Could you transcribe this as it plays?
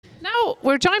Now,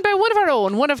 we're joined by one of our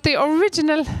own, one of the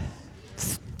original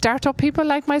start-up people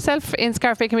like myself in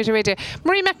Scarf Bay Community Radio.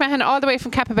 Marie McMahon, all the way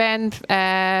from Capaband,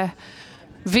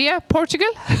 via Portugal.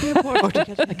 I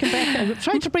came back. I'm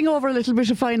trying to bring over a little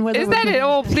bit of fine weather. Is that it?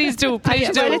 Oh, please do.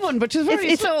 Please do. But it's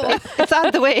very slow. It's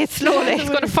on the way. It's slowly. It's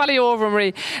going to follow you over,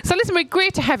 Marie. So listen, Marie,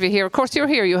 great to have you here. Of course, you're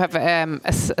here. You have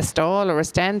a stall or a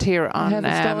stand here on I have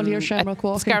a stall here, Shamrock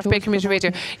Walking Scarf Bay Community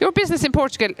Radio. Your business in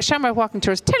Portugal, Shamrock Walking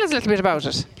Tours. Tell us a little bit about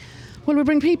it. Well, we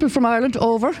bring people from Ireland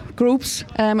over, groups.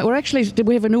 We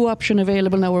have a new option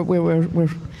available now.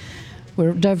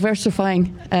 We're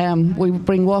diversifying. We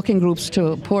bring walking groups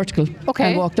to Portugal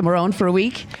and walk them around for a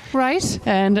week. Right.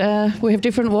 And we have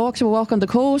different walks. We walk on the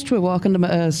coast, we walk on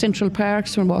the central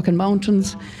parks, we walk in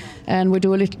mountains. And we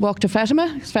do a little walk to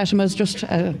Fatima. Fatima is just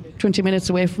 20 minutes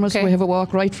away from us. We have a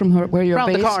walk right from where you're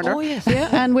Round based. the corner. Oh, yes. Yeah,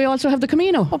 and we also have the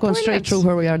Camino going straight brilliant. through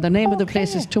where we are. The name of the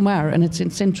place is Tomar, and it's in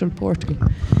central Portugal.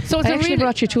 So it's I actually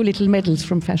brought you 2 little medals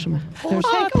from Fatima. There's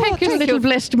thank you. 2 little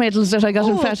blessed medals that I got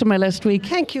in Fatima last week.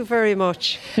 Thank you very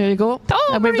much. There you go.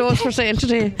 Oh, and we have Marie, those for sale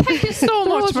today. Thank you so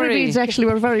much, Rosary Marie. beads actually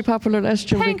were very popular last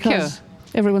year Thank because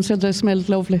everyone said they smelled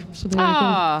lovely. So there you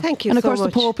go. Thank you And of so course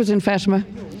much. the Pope is in Fatima.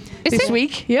 Is this it?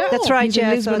 week, yeah, That's right, he's in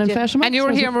yeah, I Lisbon saw and it, yeah. Fatima. And you were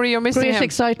So here, Marie, you're missing great him.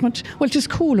 excitement. Well, it's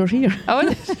cooler here.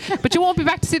 Oh, but you won't be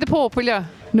back to see the Pope, will you?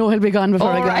 No, he'll be gone before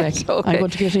I get right, back. okay. I'm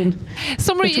going to get in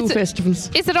So, Marie, for 2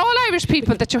 festivals. Is it all Irish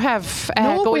people that you have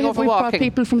No, going we over brought walking?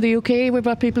 people from the UK, we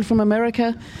brought people from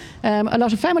America. A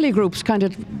lot of family groups kind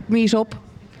of meet up.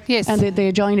 Yes. And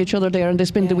they join each other there and they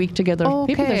spend the week together.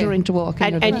 People that are into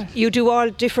walking. And you do all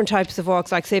different types of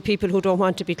walks, like say people who don't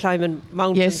want to be climbing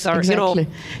mountains Yes, or exactly.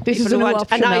 This people is a who new want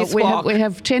option a nice now. walk. We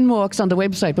have 10 walks on the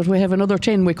website, but we have another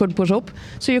 10 we could put up.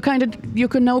 So you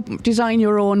can now design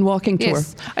your own walking tour.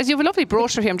 Yes. As you have a lovely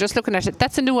brochure here, I'm just looking at it.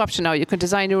 That's a new option now. You can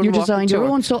design your own You walking design your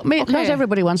tour. own. So not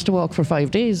everybody wants to walk for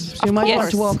 5 days. So you might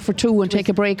want to walk for 2 and take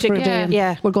a break for a day.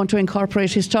 Yeah. We're going to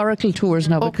incorporate historical tours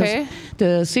now because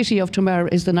the city of Tomar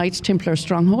is the Knights Templar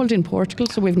stronghold in Portugal.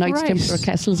 So we have Knights Templar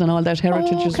castles and all that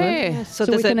heritage as well. Yeah, so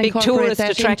there's a big tourist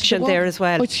attraction there as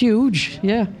well. Oh, it's huge.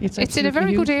 Yeah, it's in a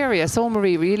very good area. So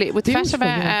Marie, really, with Fatima,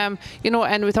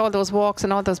 and with all those walks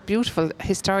and all those beautiful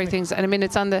historic things. And I mean,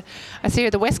 it's on the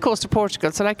west coast of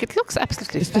Portugal. So it looks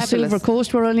absolutely fabulous. The Silver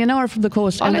Coast. We're only an hour from the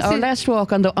coast. And our last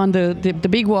walk on the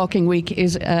big walking week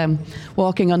is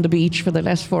walking on the beach for the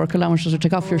last 4 kilometres. So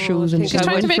take off your shoes and she's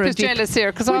trying to make us jealous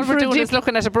here because all we're doing is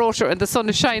looking at a brochure and the sun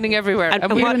is shining everywhere.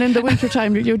 And even in the winter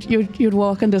time, you'd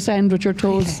walk in the sand with your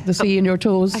toes, the sea in your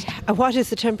toes. What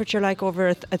is the temperature like over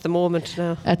at the moment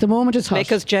now? At the moment, it's hot.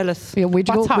 Make us jealous. Yeah, we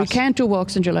can't do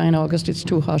walks in July and August. It's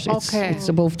too hot. It's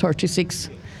above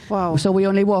 36. Wow. So we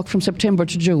only walk from September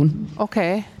to June.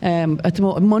 Okay. At the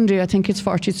Monday, I think it's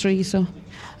 43. So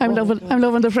I'm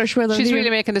loving the fresh weather. She's here. really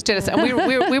making us jealous. And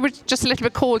we were just a little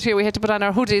bit cold here. We had to put on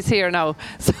our hoodies here now.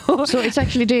 So it's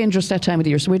actually dangerous that time of the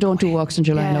year. So we don't do walks in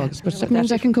July and August. But that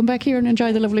means I can come back here and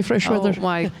enjoy the lovely fresh weather. Oh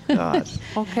my God.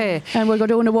 Okay. And we're going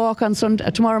to do a walk on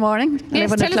tomorrow morning.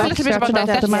 Yes, 11 tell us a o'clock. little bit about Starting that.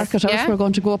 off at the market house. Yeah. We're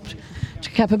going to go up to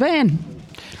Capaband.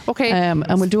 Okay. And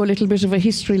we'll do a little bit of a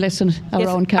history lesson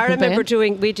around Capaband. I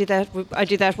remember I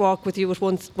did that walk with you at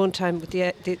one time with the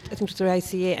I think it was the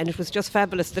ICA, and it was just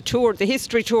fabulous. The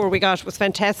history tour we got was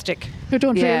fantastic. You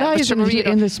don't realise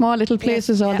in the small little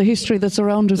places all the history that's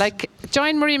around us. Like,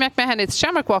 join Marie McMahon. It's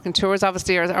Shamrock Walking Tours,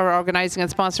 obviously, are organising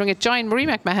and sponsoring it. Join Marie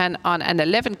McMahon on an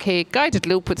 11k guided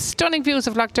loop with stunning views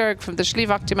of Lough Derg from the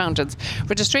Slievachty Mountains.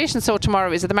 Registration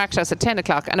tomorrow is at the Market House at 10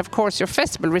 o'clock. And of course, your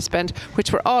festival wristband,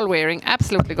 which we're all wearing,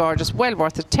 absolutely gorgeous, well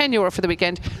worth it. €10 for the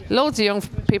weekend. Loads of young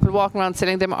people walking around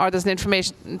selling them, or there's an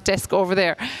information desk over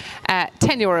there.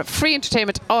 €10, free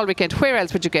entertainment all weekend. Where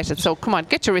else would you get it? So come on,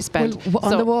 get your wristband. Well,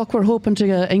 on the walk, we're hoping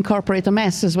to incorporate the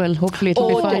Mass as well. Hopefully it'll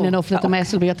be fine enough that the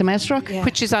Mass will be at the Mass Rock. Yeah.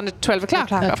 Which is on at 12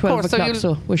 o'clock. At 12 o'clock,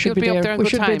 so we should be there. We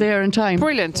should be there in time.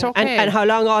 Brilliant. Okay. And how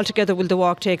long altogether will the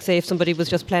walk take? Say if somebody was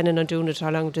just planning on doing it,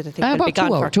 how long do they think they'll be gone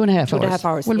for? 2.5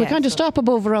 hours. Well, we kind of stop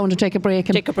above around and take a break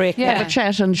and have a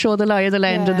chat and show the lie of the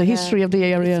land and the history of the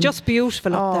area. It's just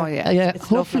beautiful up there. Yeah.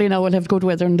 Hopefully now we'll have good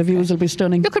weather and the views will be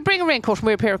stunning. You could bring a raincoat and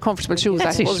wear a pair of comfortable shoes.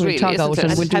 I suppose really, isn't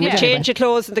it? And change your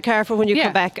clothes in the car for when you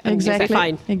come back. And exactly.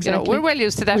 fine. Exactly. We're well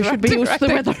used to that. We should be used to the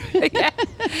weather.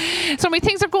 So many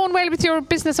things are going well with your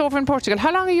business over in Portugal.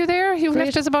 How long are you there? You've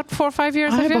left us about 4 or 5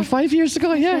 years, have you? About 5 years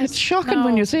ago, yeah. It's shocking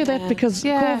when you say that because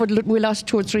COVID, we lost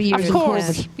 2 or 3 years of course.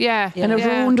 in COVID. Yeah. And it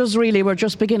ruined us really. We're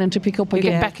just beginning to pick up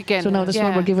again. Get back again. So now that's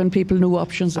why we're giving people new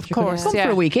options. Of course, come for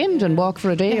a weekend and walk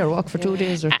for a day or walk for 2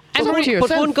 days. Or but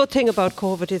one good thing about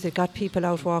COVID is it got people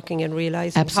out walking and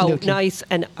realising how nice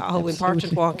and how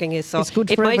important walking is. So it's good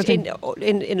for everything.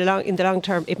 In the long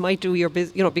term, it might do your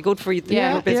business, be good for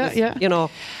your business, you know.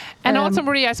 And also,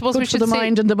 Marie, I suppose we should for the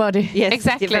mind and the body. Yes,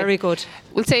 exactly. Very good.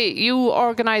 We'll say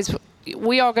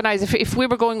we organise, if we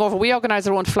were going over, we organise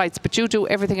our own flights, but you do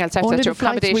everything else after that. Your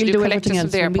accommodation, we'll you do collect us everything from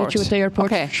else. the airport. We'll meet you at the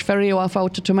airport, ferry you off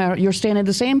out to tomorrow. You're staying in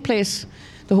the same place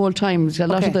the whole time. A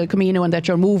lot of the Camino and that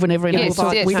you're moving every night.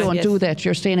 We don't do that.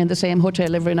 You're staying in the same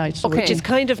hotel every night. So which is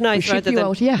kind of nice rather than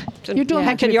you don't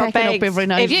have to be packing up every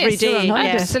night. Every day.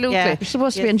 Absolutely. You're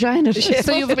supposed to be enjoying it.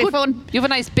 So you have a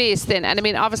nice base then, and I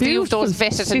mean obviously you've those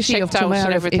vetted and checked out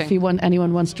and everything. If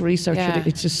anyone wants to research it,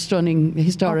 it's a stunning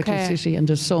historical city, and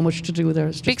there's so much to do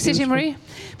there. Big city, Marie?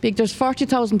 Big. There's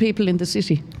 40,000 people in the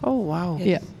city. Oh wow.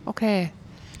 Yeah. Okay.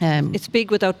 It's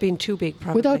big without being too big,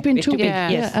 probably. Without being too big,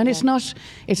 yes. And it's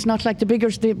not like the bigger,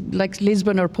 like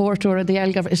Lisbon or Porto or the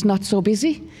Algarve. It's not so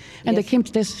busy, and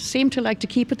they seem to like to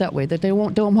keep it that way. That they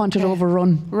don't want it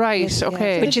overrun. Right.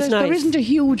 Okay. Which is nice. There isn't a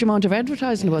huge amount of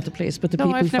advertising about the place, but the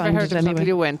people I've never find heard it of it anyway. until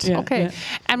you went. Okay.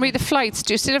 And Marie, the flights.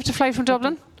 Do you still have to fly from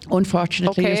Dublin?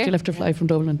 Unfortunately, you still have to fly from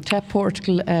Dublin. TAP,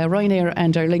 Portugal, Ryanair,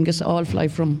 and Aer Lingus all fly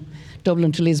from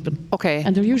Dublin to Lisbon. Okay.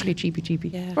 And they're usually cheapy.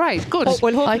 Yeah. Right, good. Well,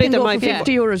 hopefully I can there go might for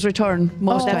be €50 return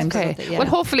most times. Okay. Well,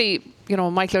 hopefully,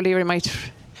 Michael O'Leary might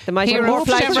There might be more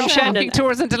flights from Shannon.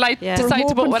 Tours and decide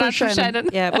to put one on for Shannon.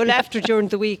 Yeah, well, after during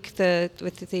the week,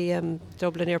 with the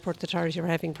Dublin Airport Authority are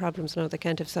having problems now. They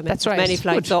can't have so many flights.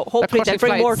 Good. So hopefully they'll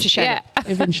bring more to Shannon. Yeah.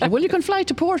 Eventually. Well, you can fly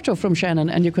to Porto from Shannon,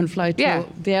 and you can fly to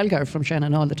the Algarve from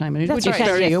Shannon all the time. And that's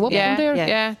right. You up there.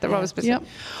 Yeah, they're always busy.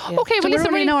 Okay, well, we're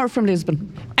only an hour from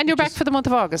Lisbon. And you're back for the month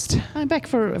of August? I'm back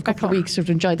for a couple of weeks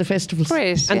to enjoy the festivals.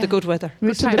 Great. And the good weather.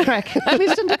 Missing the crack.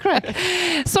 Missing the crack.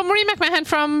 So Marie McMahon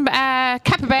from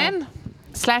Capaben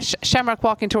 / Shamrock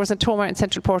Walking Tours in Tomar in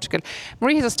central Portugal.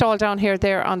 Marie has a stall down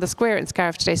there on the square in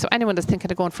Scariff today, so anyone that's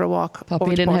thinking of going for a walk pop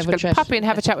over in to and Portugal, have a chat. pop in,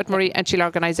 have a chat with Marie, and she'll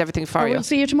organise everything for you. We'll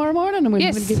see you tomorrow morning, and we'll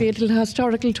give you a little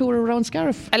historical tour around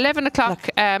Scariff. 11 o'clock,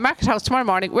 Market House tomorrow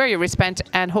morning. Wear your wristband,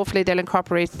 and hopefully they'll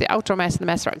incorporate the outdoor mess and the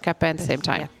mess at Capaben at the same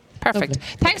time. Perfect.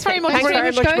 Lovely. Thanks very much, Marie.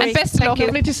 And best of luck.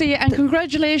 Lovely to see you. And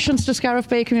congratulations to Scariff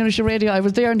Bay Community Radio. I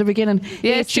was there in the beginning.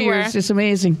 Yes, 8 years. It's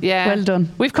amazing. Yeah. Well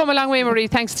done. We've come a long way, Marie.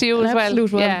 Thanks to you as well.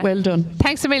 Well done.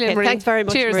 Thanks a million, Marie. Thanks very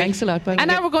much, Cheers. Marie. Thanks a lot. Bye. And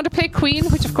now we're going to play Queen,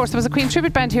 which of course there was a Queen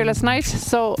tribute band here last night.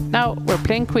 So now we're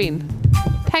playing Queen.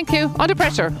 Thank you. Under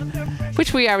pressure,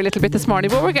 which we are a little bit this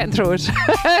morning, but we're getting through it.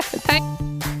 Thank